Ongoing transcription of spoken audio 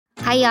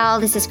Hi, y'all.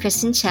 This is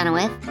Kristen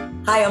Chenoweth.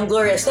 Hi, I'm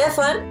Gloria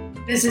Stefan.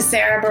 This is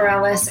Sarah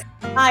Bareilles.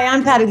 Hi,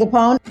 I'm Patti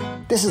LuPone.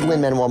 This is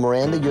Lin-Manuel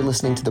Miranda. You're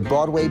listening to the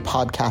Broadway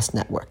Podcast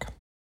Network.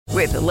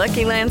 With the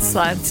Lucky Land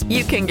Slots,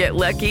 you can get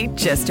lucky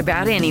just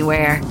about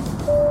anywhere.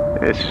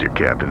 This is your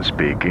captain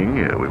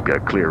speaking. We've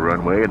got clear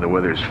runway and the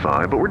weather's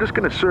fine, but we're just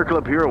going to circle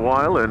up here a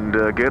while and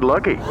get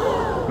lucky.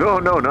 No,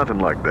 nothing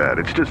like that.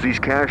 It's just these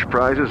cash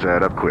prizes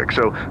add up quick.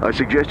 So I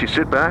suggest you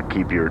sit back,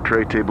 keep your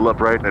tray table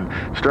upright, and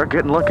start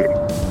getting lucky.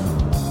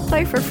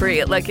 Play for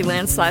free at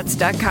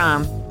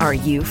LuckyLandSlots.com. Are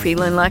you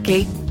feeling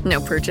lucky? No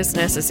purchase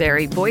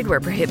necessary. Void where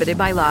prohibited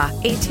by law.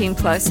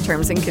 18+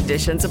 terms and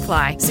conditions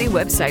apply. See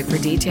website for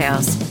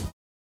details.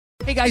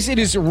 Hey guys, it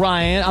is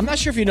Ryan. I'm not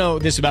sure if you know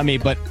this about me,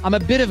 but I'm a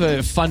bit of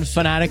a fun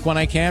fanatic when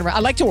I can. I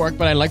like to work,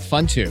 but I like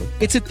fun too.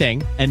 It's a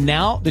thing. And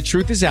now the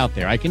truth is out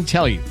there. I can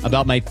tell you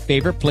about my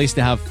favorite place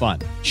to have fun.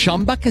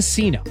 Chumba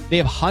Casino. They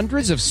have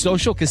hundreds of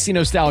social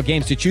casino style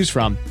games to choose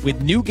from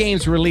with new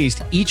games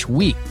released each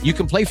week. You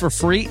can play for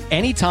free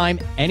anytime,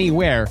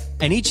 anywhere.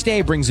 And each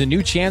day brings a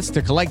new chance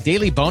to collect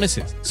daily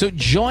bonuses. So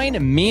join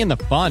me in the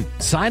fun.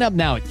 Sign up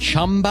now at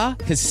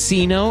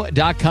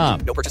ChumbaCasino.com.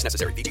 No purchase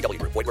necessary. VGW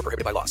Group. Void where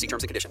prohibited by law. See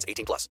terms and conditions.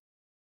 18+.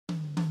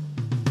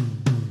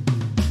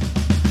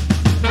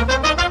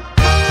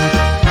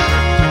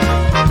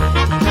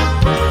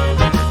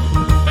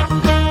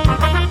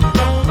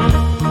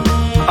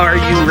 Are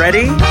you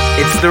ready?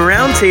 It's the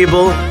Round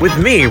Table with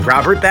me,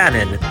 Robert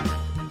Bannon.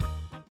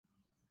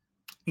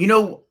 You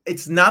know,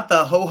 it's not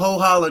the ho-ho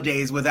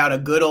holidays without a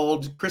good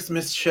old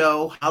Christmas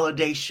show,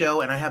 holiday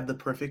show, and I have the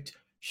perfect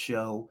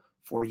show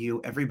for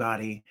you.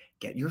 Everybody,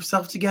 get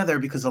yourself together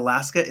because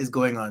Alaska is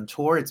going on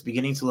tour. It's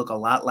beginning to look a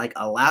lot like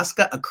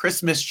Alaska, a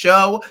Christmas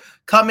show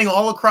coming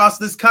all across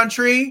this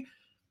country.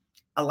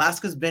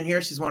 Alaska's been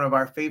here. She's one of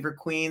our favorite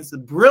queens, the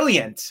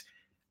brilliant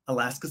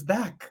Alaska's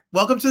back.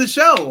 Welcome to the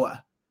show.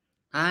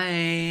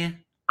 Hi.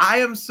 I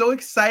am so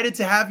excited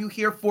to have you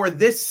here for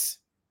this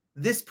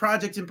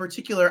project in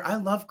particular. I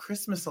love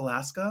Christmas,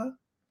 Alaska.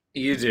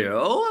 You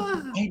do?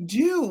 I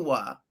do.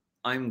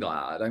 I'm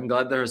glad. I'm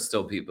glad there are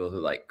still people who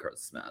like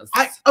Christmas.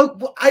 I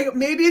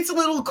maybe it's a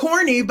little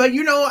corny, but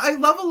you know, I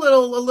love a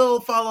little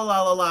fa la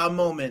la la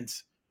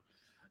moment.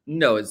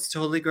 No, it's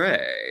totally great.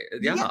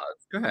 Yeah.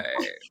 It's great.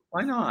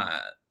 Why not?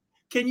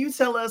 Can you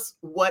tell us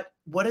what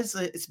is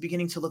it's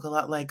beginning to look a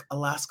lot like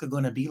Alaska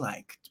going to be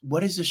like?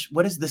 What is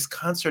this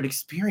concert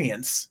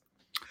experience?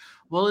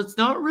 Well, it's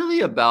not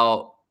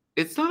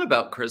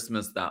about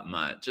Christmas that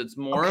much. It's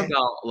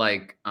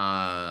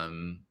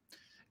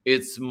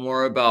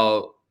more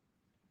about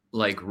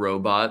like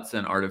robots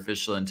and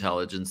artificial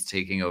intelligence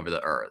taking over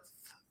the earth.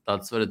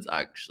 That's what it's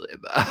actually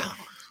about.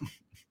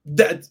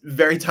 That's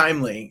very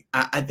timely.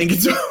 I think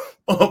it's very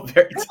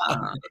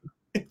timely.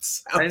 I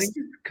think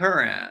it's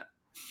current.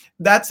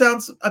 That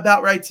sounds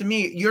about right to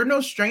me. You're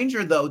no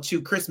stranger, though,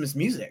 to Christmas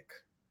music.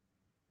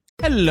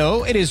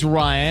 Hello, it is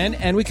Ryan,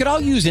 and we could all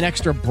use an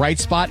extra bright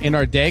spot in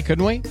our day,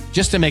 couldn't we?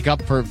 Just to make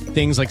up for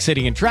things like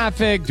sitting in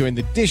traffic, doing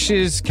the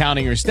dishes,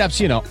 counting your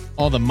steps,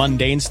 all the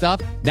mundane stuff.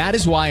 That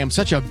is why I'm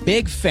such a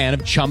big fan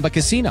of Chumba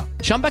Casino.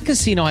 Chumba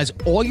Casino has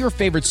all your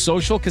favorite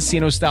social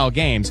casino-style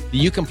games that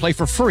you can play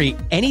for free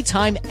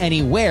anytime,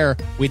 anywhere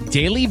with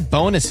daily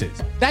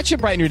bonuses. That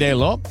should brighten your day a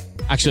little.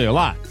 Actually, a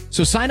lot.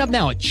 So sign up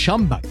now at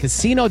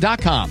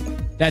ChumbaCasino.com.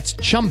 That's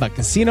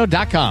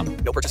ChumbaCasino.com.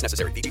 No purchase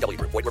necessary. VGW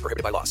Group. Void where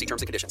prohibited by law. See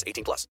terms and conditions.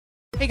 18+.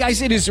 Hey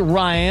guys, it is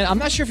Ryan. I'm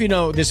not sure if you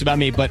know this about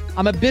me, but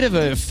I'm a bit of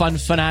a fun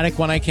fanatic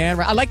when I can.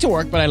 I like to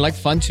work, but I like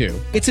fun too.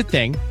 It's a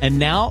thing. And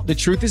now the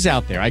truth is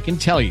out there. I can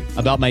tell you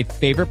about my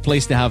favorite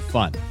place to have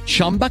fun.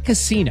 Chumba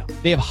Casino.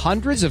 They have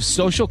hundreds of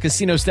social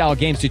casino style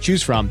games to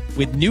choose from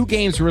with new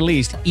games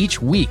released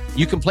each week.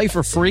 You can play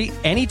for free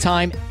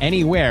anytime,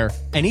 anywhere.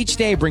 And each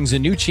day brings a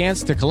new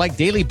chance to collect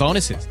daily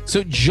bonuses.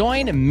 So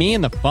join me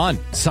in the fun.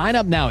 Sign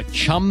up now at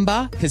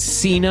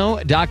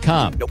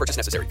ChumbaCasino.com. No purchase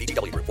necessary.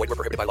 VGW Group. Void where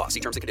prohibited by law. See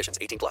terms and conditions.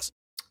 18+.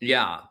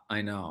 Yeah,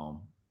 I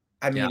know.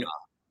 I mean,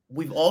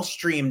 we've all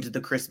streamed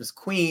the Christmas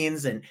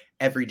Queens and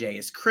Every Day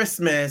is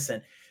Christmas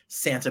and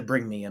Santa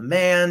Bring Me a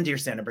Man, Dear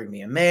Santa Bring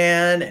Me a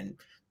Man, and,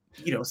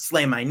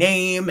 Slay My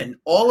Name. And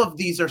all of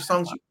these are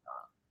songs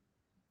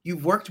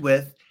you've worked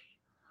with.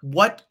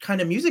 What kind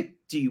of music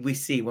do we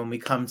see when we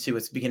come to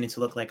it's beginning to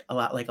look like a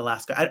lot like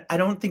Alaska? I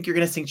don't think you're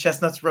going to sing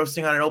Chestnuts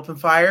Roasting on an Open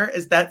Fire.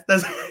 Is that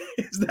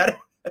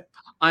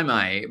I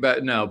might,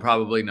 but no,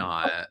 probably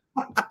not.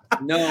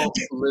 No,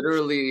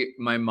 literally,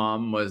 my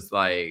mom was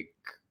like,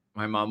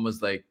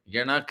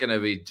 you're not going to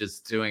be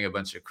just doing a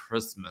bunch of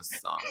Christmas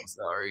songs,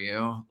 are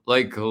you?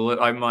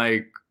 I'm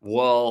like,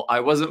 well,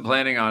 I wasn't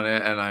planning on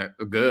it, and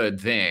a good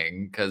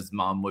thing, because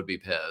mom would be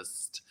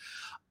pissed.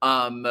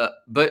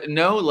 But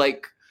no,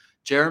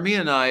 Jeremy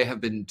and I have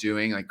been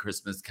doing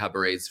Christmas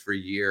cabarets for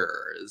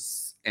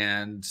years.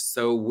 And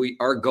so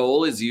our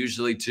goal is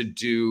usually to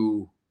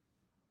do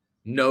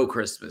no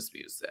Christmas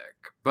music,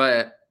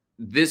 but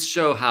this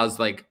show has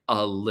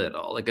a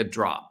little, a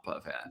drop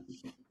of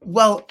it.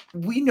 Well,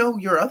 we know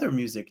your other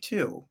music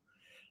too.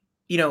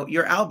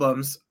 Your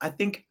albums, I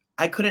think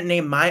I couldn't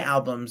name my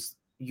albums,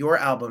 your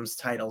album's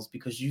titles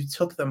because you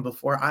took them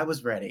before I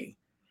was ready.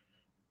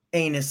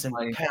 Anus and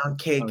Pound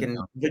Cake and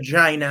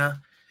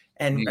Vagina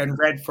and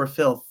Red for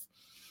Filth.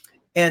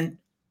 And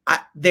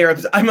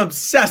I'm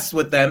obsessed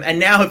with them. And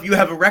now if you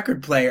have a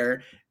record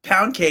player,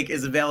 Pound Cake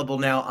is available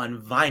now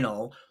on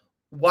vinyl.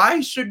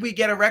 Why should we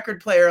get a record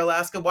player,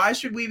 Alaska? Why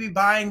should we be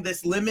buying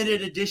this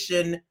limited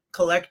edition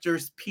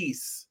collector's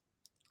piece?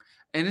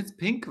 And it's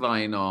pink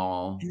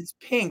vinyl. And it's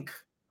pink.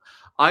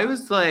 I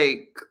was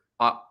like,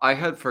 I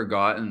had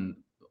forgotten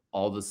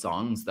all the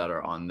songs that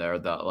are on there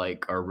that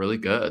like are really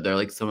good. They're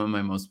like some of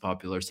my most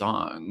popular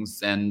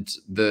songs. And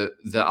the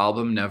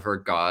album never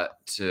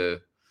got to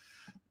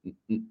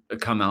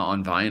come out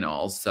on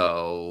vinyl.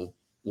 So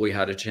we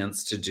had a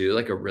chance to do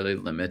like a really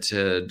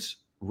limited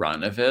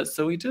run of it.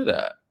 So we did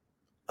it.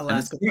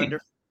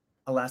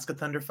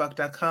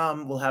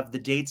 AlaskaThunderfuck.com will have the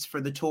dates for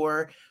the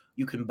tour.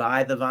 You can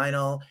buy the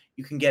vinyl.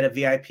 You can get a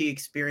VIP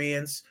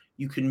experience.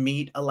 You can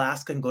meet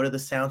Alaska and go to the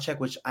sound check,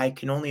 which I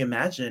can only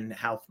imagine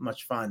how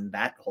much fun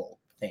that whole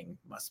thing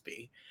must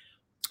be.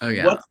 Oh,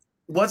 yeah.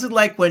 What's it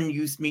like when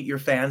you meet your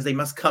fans? They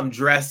must come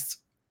dressed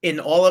in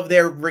all of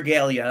their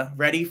regalia,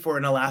 ready for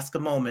an Alaska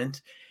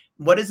moment.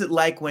 What is it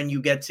like when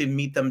you get to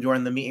meet them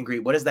during the meet and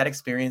greet? What is that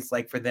experience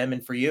like for them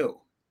and for you?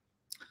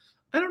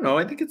 I don't know.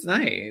 I think it's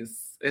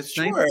nice. It's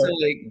nice to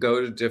like go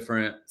to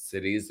different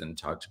cities and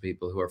talk to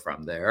people who are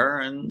from there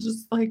and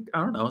just like, I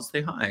don't know,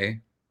 say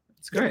hi.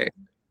 It's great.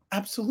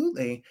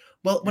 Absolutely.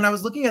 Well, when I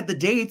was looking at the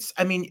dates,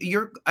 I mean,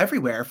 you're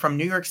everywhere from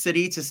New York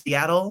City to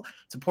Seattle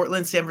to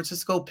Portland, San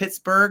Francisco,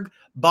 Pittsburgh,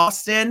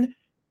 Boston,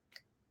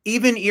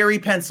 even Erie,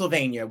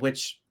 Pennsylvania,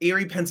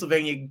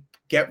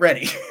 get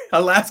ready.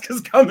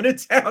 Alaska's coming to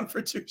town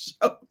for 2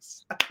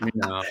 shows.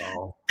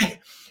 No.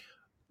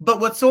 But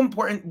what's so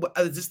important,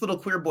 this little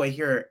queer boy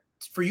here,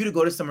 for you to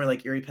go to somewhere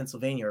like Erie,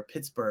 Pennsylvania or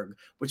Pittsburgh,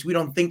 which we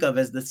don't think of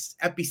as this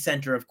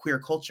epicenter of queer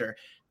culture,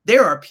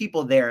 there are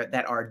people there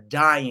that are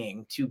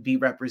dying to be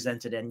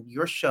represented, and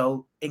your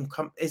show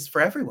is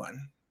for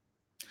everyone.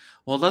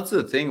 Well, that's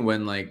the thing.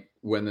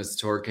 When this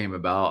tour came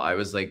about, I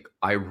was like,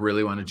 I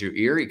really want to do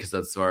Erie because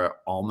that's where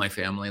all my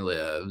family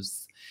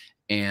lives.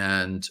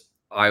 And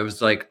I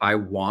was like, I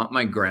want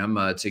my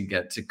grandma to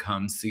get to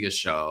come see a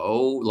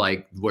show,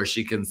 like where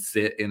she can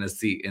sit in a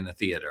seat in a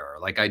theater.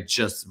 Like, I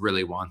just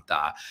really want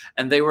that.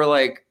 And they were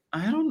like,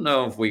 I don't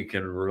know if we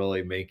can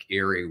really make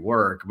Erie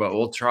work, but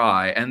we'll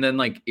try. And then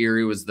like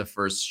Erie was the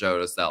first show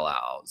to sell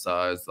out. So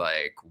I was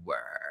like,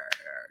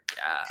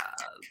 yes.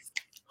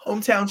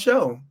 Hometown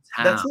show.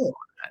 That's it.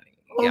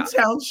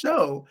 Hometown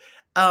show.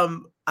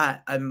 I'm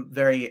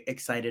very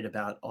excited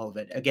about all of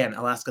it. Again,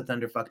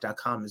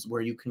 AlaskaThunderfuck.com is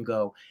where you can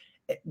go.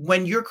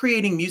 When you're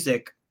creating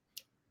music,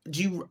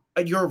 you're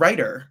a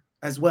writer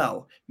as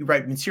well. You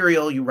write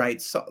material, you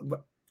write.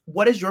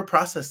 What is your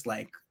process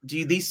like?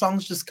 Do these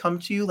songs just come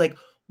to you? Like,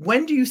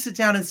 when do you sit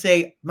down and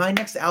say, my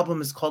next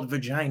album is called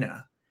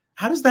Vagina?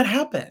 How does that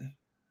happen?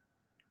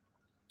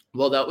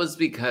 Well, that was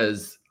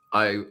because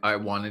I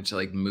wanted to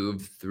like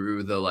move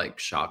through the like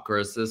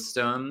chakra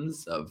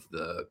systems of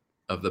the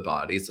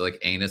body. So like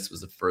anus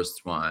was the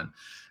first one,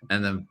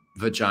 and then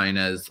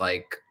vagina is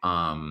like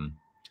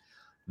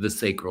the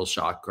sacral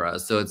chakra.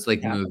 So it's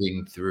like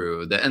moving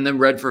through and then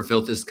Red for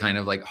Filth is kind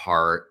of like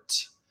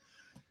heart,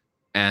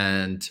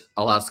 and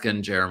Alaska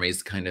and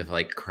Jeremy's kind of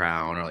like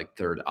crown or like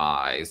third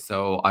eye.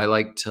 So I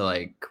like to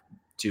like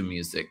do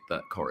music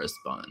that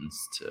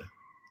corresponds to.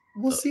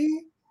 We'll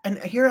see. And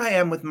here I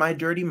am with my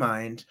dirty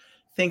mind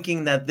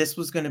thinking that this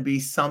was going to be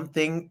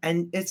something,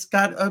 and it's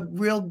got a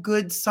real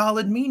good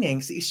solid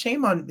meaning. See,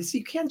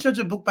 you can't judge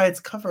a book by its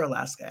cover,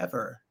 Alaska,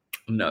 ever.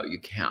 No, you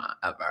can't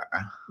ever.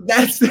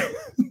 That's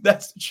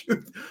the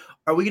truth.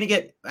 Are we going to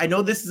get, I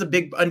know this is a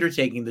big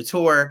undertaking, the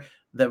tour,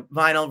 the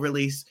vinyl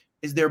release.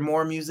 Is there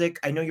more music?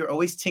 I know you're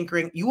always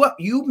tinkering.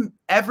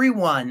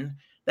 Everyone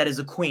that is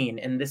a queen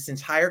in this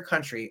entire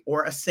country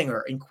or a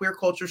singer in queer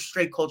culture,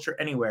 straight culture,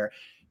 anywhere,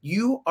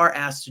 you are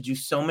asked to do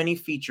so many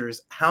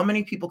features. How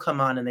many people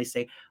come on and they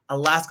say,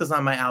 Alaska's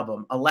on my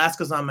album,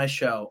 Alaska's on my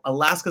show,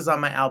 Alaska's on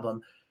my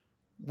album?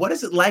 What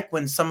is it like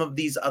when some of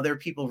these other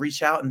people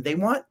reach out and they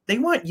want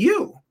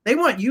you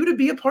to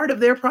be a part of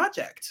their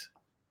project?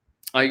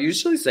 I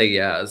usually say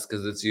yes,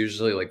 because it's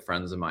usually like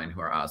friends of mine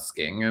who are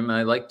asking, and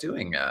I like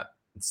doing it.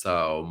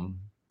 So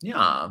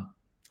yeah,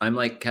 I'm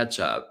like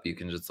ketchup. You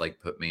can just like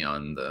put me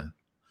on the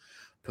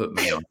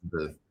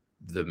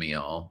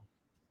meal.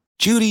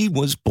 Judy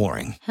was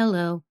boring.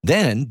 Hello.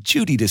 Then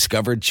Judy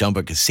discovered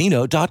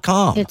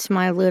ChumbaCasino.com. It's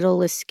my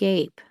little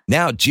escape.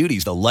 Now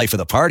Judy's the life of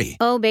the party.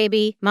 Oh,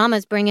 baby,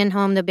 mama's bringing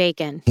home the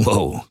bacon.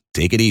 Whoa,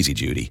 take it easy,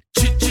 Judy.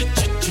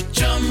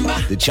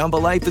 The Chumba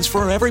life is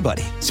for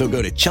everybody. So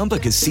go to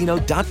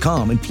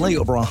ChumbaCasino.com and play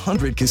over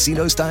 100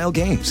 casino-style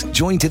games.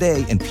 Join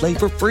today and play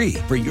for free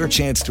for your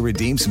chance to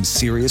redeem some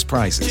serious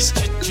prizes.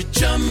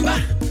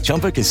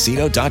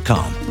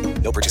 ChumbaCasino.com.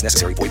 No purchase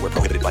necessary. Void where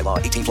prohibited by law.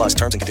 18+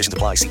 terms and conditions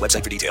apply. See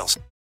website for details.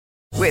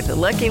 With the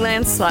Lucky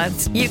Land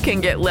Slots, you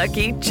can get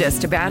lucky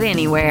just about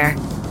anywhere.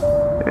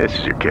 This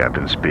is your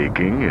captain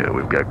speaking.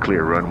 We've got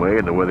clear runway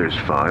and the weather's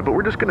fine, but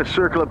we're just going to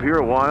circle up here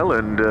a while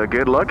and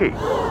get lucky.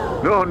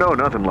 No,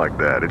 nothing like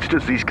that. It's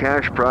just these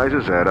cash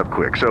prizes add up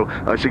quick. So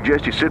I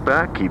suggest you sit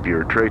back, keep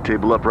your tray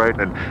table upright,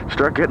 and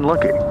start getting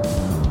lucky.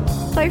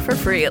 Play for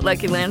free at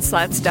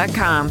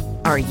LuckyLandSlots.com.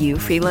 Are you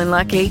feeling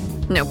lucky?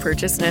 No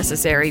purchase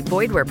necessary.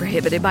 Void where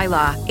prohibited by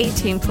law.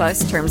 18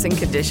 plus terms and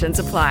conditions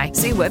apply.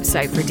 See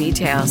website for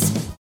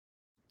details.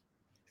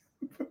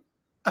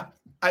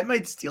 I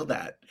might steal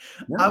that.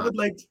 Yeah.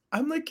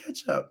 I'm like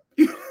ketchup.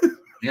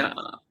 Yeah.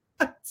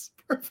 That's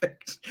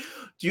perfect.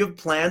 Do you have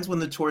plans when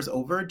the tour's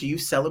over? Do you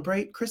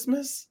celebrate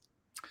Christmas?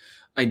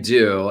 I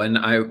do, and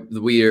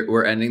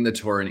we're ending the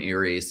tour in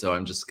Erie, so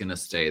I'm just gonna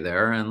stay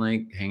there and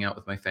like hang out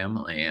with my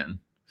family and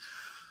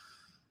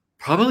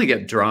probably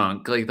get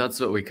drunk. Like that's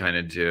what we kind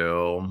of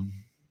do.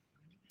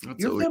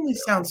 Your family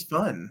sounds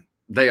fun.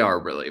 They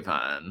are really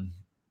fun.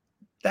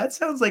 That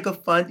sounds like a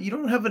fun. You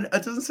don't have it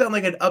doesn't sound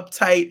like an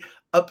uptight,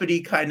 uppity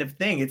kind of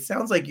thing. It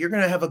sounds like you're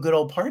gonna have a good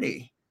old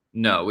party.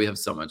 No, we have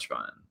so much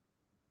fun.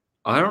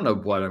 I don't know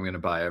what I'm gonna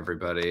buy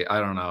everybody. I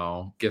don't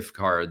know. Gift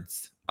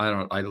cards.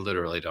 I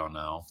literally don't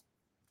know.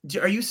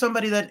 Are you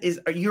somebody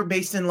you're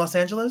based in Los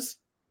Angeles?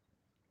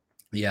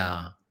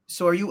 Yeah.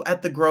 So are you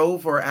at the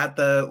Grove or at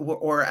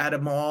a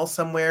mall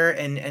somewhere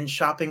and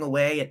shopping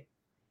away?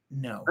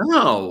 No,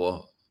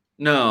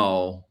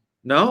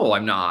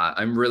 I'm not.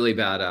 I'm really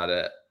bad at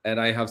it. And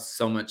I have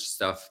so much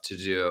stuff to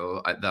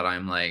do that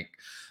I'm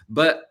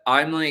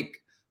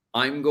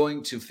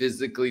going to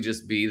physically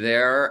just be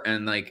there.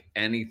 And like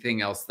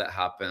anything else that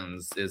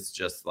happens is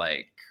just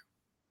like,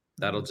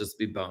 that'll just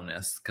be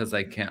bonus because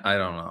I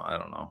don't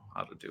know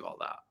how to do all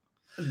that.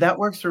 That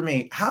works for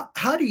me.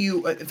 How do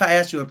you, if I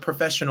ask you a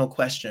professional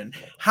question,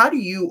 how do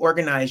you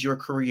organize your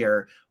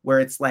career where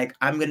it's like,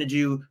 I'm going to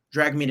do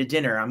Drag Me to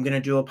Dinner. I'm going to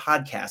do a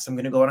podcast. I'm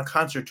going to go on a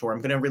concert tour.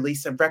 I'm going to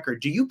release a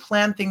record. Do you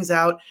plan things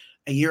out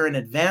a year in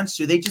advance?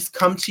 Do they just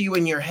come to you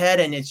in your head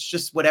and it's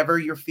just whatever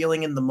you're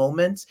feeling in the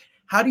moment?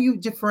 How do you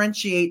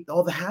differentiate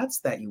all the hats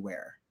that you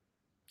wear?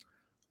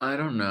 I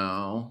don't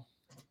know.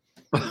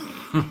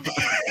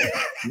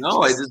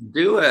 No, I just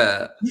do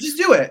it. You just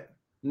do it.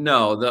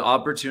 No, the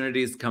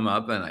opportunities come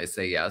up and I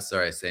say yes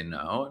or I say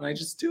no and I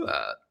just do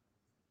it.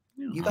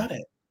 You got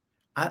it.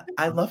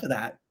 I love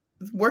that.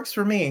 It works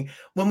for me.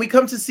 When we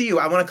come to see you,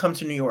 I want to come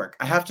to New York.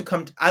 I have to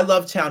come. I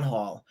love Town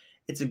Hall.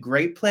 It's a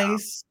great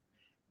place.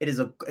 It's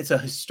a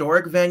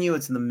historic venue.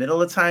 It's in the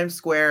middle of Times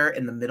Square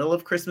in the middle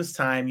of Christmas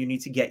time. You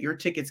need to get your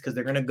tickets because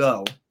they're going to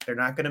go. They're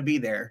not going to be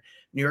there.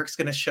 New York's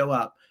going to show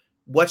up.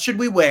 What should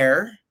we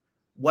wear?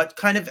 What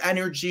kind of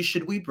energy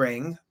should we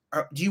bring?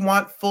 Do you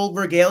want full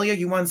regalia?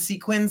 You want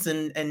sequins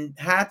and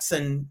hats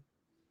and?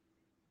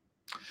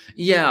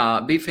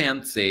 Yeah, be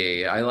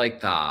fancy. I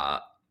like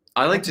that.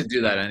 I like to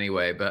do that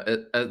anyway, but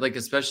like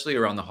especially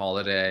around the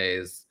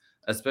holidays,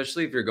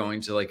 especially if you're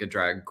going to like a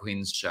drag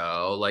queen's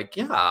show, like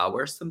yeah,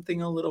 wear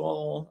something a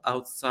little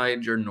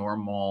outside your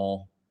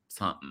normal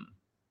something.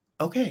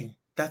 Okay.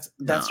 That's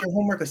your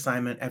homework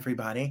assignment,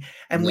 everybody.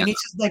 And we need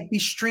to like be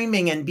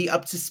streaming and be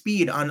up to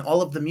speed on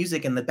all of the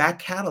music and the back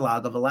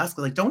catalog of Alaska.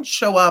 Like don't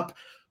show up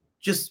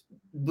just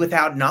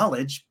without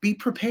knowledge. Be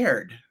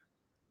prepared.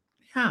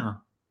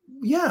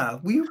 Yeah,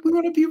 we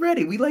want to be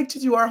ready. We like to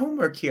do our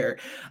homework here.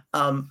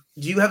 Do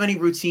you have any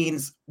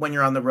routines when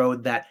you're on the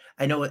road that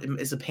I know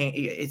it's a pain?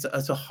 It's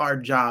a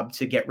hard job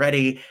to get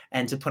ready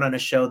and to put on a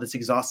show that's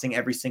exhausting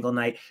every single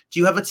night. Do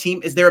you have a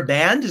team? Is there a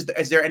band? Is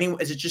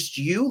it just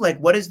you? Like,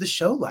 what is the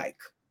show like?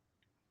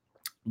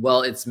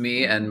 Well, it's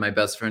me and my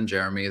best friend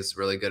Jeremy is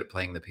really good at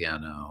playing the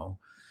piano.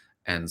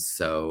 And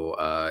so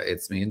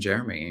it's me and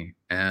Jeremy.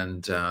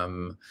 And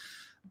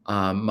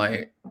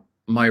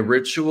my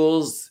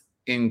rituals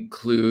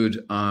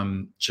include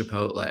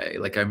Chipotle.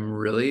 Like I'm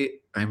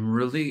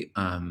really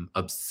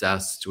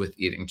obsessed with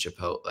eating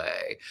Chipotle.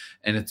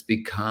 And it's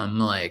become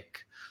like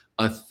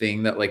a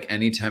thing that like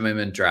anytime I'm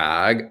in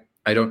drag,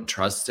 I don't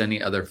trust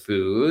any other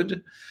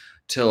food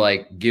to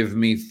like give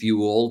me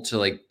fuel to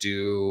like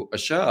do a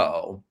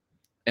show.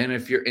 And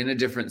if you're in a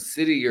different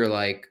city, you're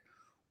like,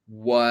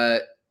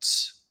 what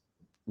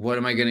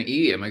am I going to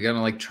eat? Am I going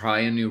to like try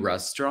a new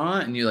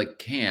restaurant? And you like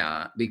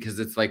can't because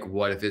it's like,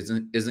 what if it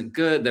isn't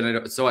good? Then I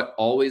don't. So I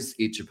always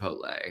eat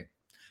Chipotle.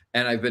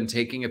 And I've been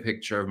taking a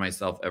picture of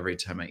myself every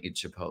time I eat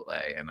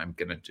Chipotle. And I'm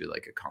going to do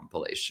like a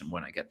compilation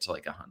when I get to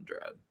like 100.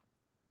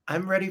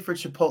 I'm ready for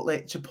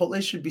Chipotle.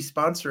 Chipotle should be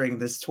sponsoring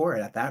this tour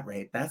at that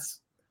rate.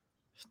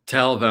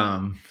 Tell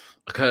them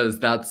because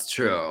that's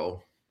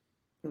true.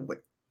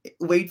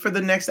 Wait for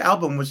the next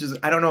album, which is,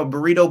 I don't know, a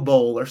burrito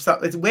bowl or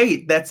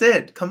something. That's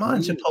it. Come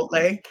on,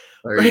 Chipotle.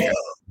 There you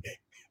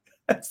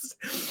go.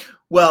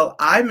 Well,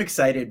 I'm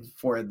excited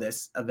for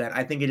this event.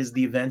 I think it is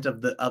the event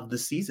of the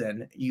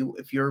season.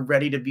 If you're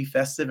ready to be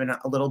festive and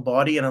a little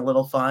bawdy and a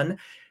little fun,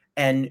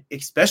 and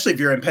especially if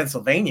you're in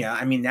Pennsylvania,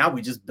 I mean, now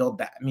we just build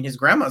that. I mean, his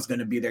grandma's going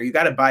to be there. You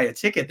got to buy a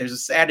ticket.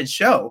 There's a added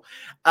show.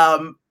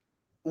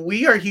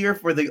 We are here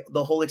for the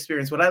whole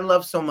experience. What I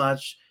love so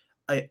much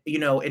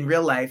in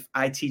real life,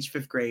 I teach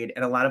 5th grade,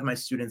 and a lot of my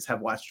students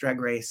have watched Drag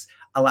Race.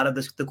 A lot of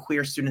the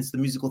queer students, the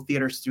musical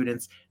theater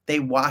students, they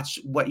watch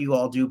what you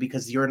all do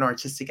because you're an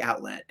artistic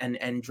outlet,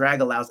 and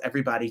drag allows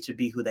everybody to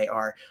be who they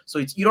are. So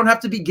you don't have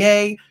to be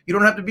gay, you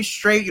don't have to be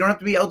straight, you don't have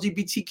to be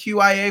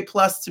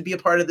LGBTQIA+ to be a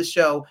part of the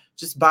show.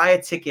 Just buy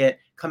a ticket,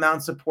 come out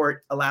and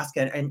support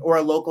Alaska or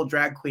a local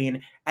drag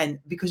queen, and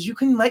because you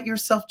can let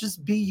yourself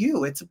just be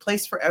you. It's a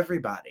place for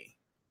everybody.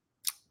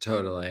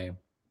 Totally.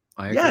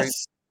 I agree.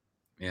 Yes.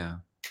 Yeah.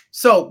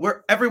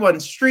 So everyone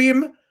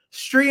stream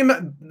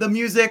the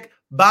music,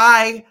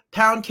 buy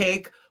Pound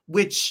Cake,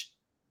 which,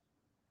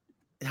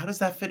 how does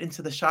that fit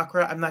into the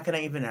chakra? I'm not going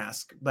to even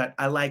ask, but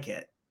I like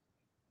it.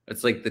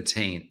 It's like the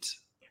taint.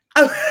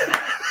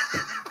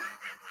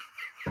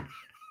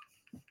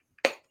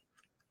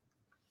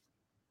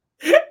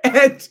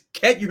 And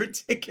get your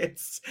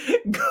tickets.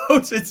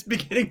 It's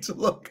beginning to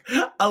look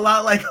a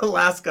lot like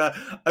Alaska,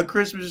 a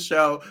Christmas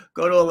show.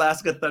 Go to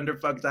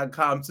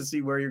alaskathunderfuck.com to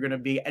see where you're going to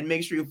be. And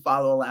make sure you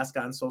follow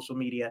Alaska on social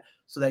media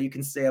so that you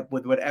can stay up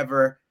with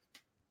whatever.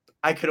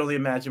 I could only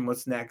imagine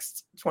what's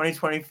next.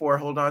 2024,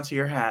 hold on to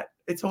your hat.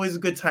 It's always a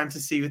good time to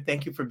see you.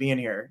 Thank you for being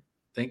here.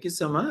 Thank you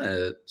so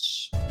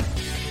much.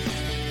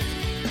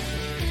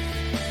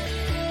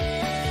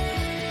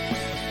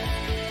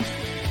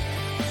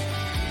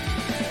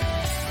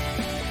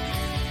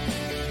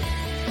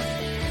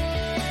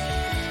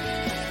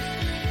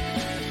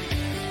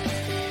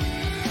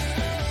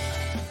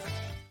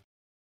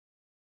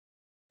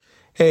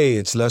 Hey,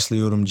 it's Leslie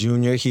Odom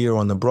Jr. here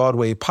on the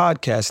Broadway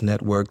Podcast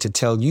Network to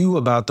tell you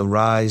about the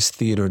Rise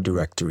Theater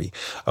Directory,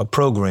 a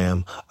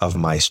program of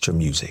Maestro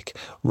Music.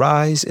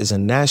 Rise is a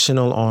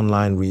national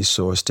online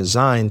resource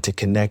designed to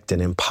connect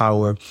and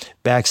empower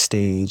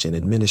backstage and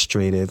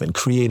administrative and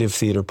creative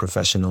theater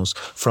professionals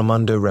from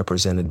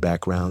underrepresented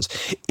backgrounds.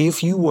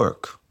 If you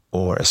work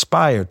or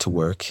aspire to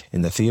work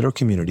in the theater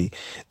community,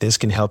 this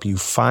can help you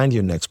find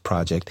your next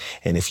project.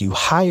 And if you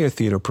hire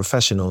theater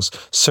professionals,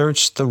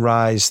 search the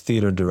Rise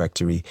Theater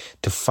Directory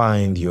to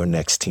find your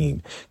next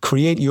team.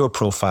 Create your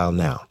profile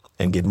now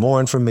and get more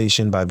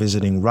information by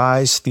visiting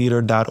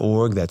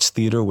risetheater.org. That's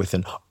theater with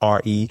an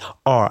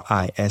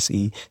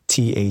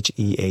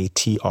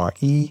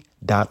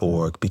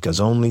RERISETHEATRE.org, because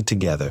only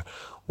together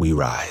we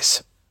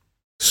rise.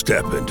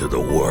 Step into the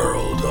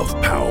world of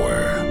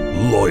power,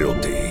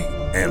 loyalty,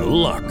 and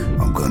luck.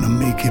 I'm gonna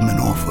make him an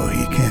offer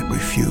he can't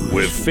refuse.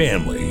 With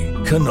family,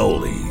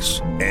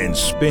 cannolis, and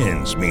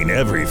spins mean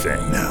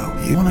everything. Now,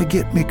 you wanna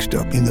get mixed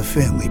up in the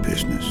family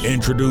business.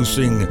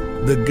 Introducing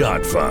The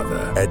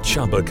Godfather at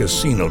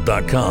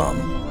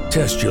ChumbaCasino.com.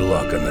 Test your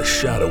luck in the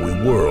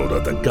shadowy world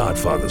of The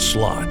Godfather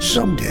slot.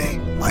 Someday,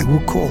 I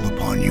will call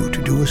upon you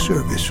to do a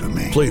service for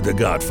me. Play The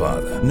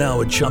Godfather now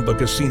at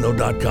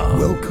ChumbaCasino.com.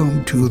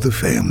 Welcome to the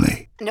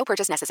family. No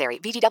purchase necessary.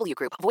 VGW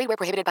Group. Void where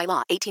prohibited by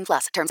law.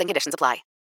 18+. Terms and conditions apply.